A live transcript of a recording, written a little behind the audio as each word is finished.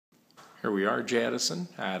Here we are, J. Edison,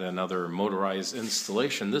 at another motorized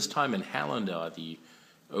installation, this time in Hallandale, the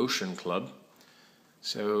Ocean Club.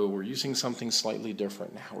 So we're using something slightly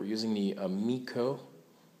different now. We're using the Amico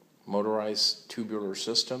motorized tubular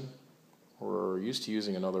system. We're used to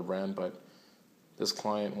using another brand, but this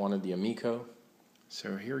client wanted the Amico.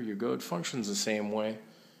 So here you go. It functions the same way.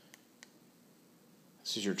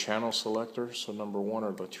 This is your channel selector. So number one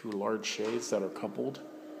are the two large shades that are coupled.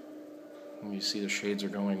 And you see the shades are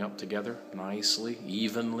going up together nicely,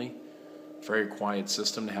 evenly. Very quiet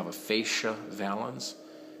system to have a fascia valance.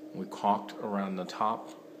 We caulked around the top,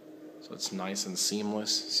 so it's nice and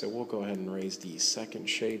seamless. So we'll go ahead and raise the second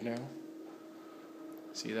shade now.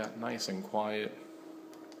 See that? Nice and quiet,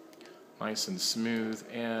 nice and smooth,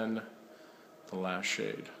 and the last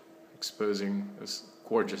shade, exposing this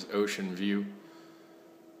gorgeous ocean view.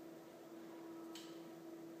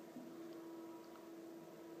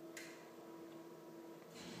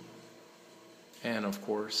 And of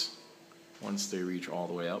course, once they reach all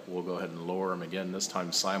the way up, we'll go ahead and lower them again, this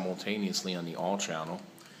time simultaneously on the all channel.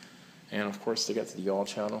 And of course, to get to the all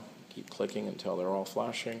channel, keep clicking until they're all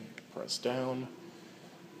flashing, press down,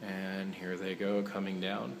 and here they go, coming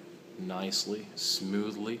down nicely,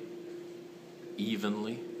 smoothly,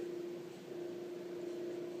 evenly.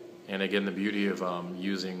 And again, the beauty of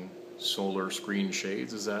using solar screen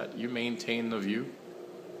shades is that you maintain the view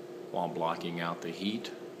while blocking out the heat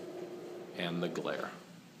and the glare.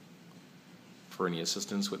 For any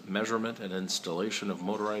assistance with measurement and installation of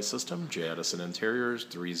motorized system, J. Edison Interiors,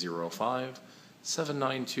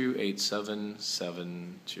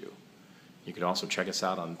 305-792-8772. You can also check us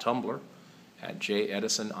out on Tumblr at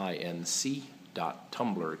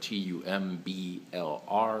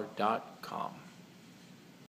jeddisoninc.tumblr.com.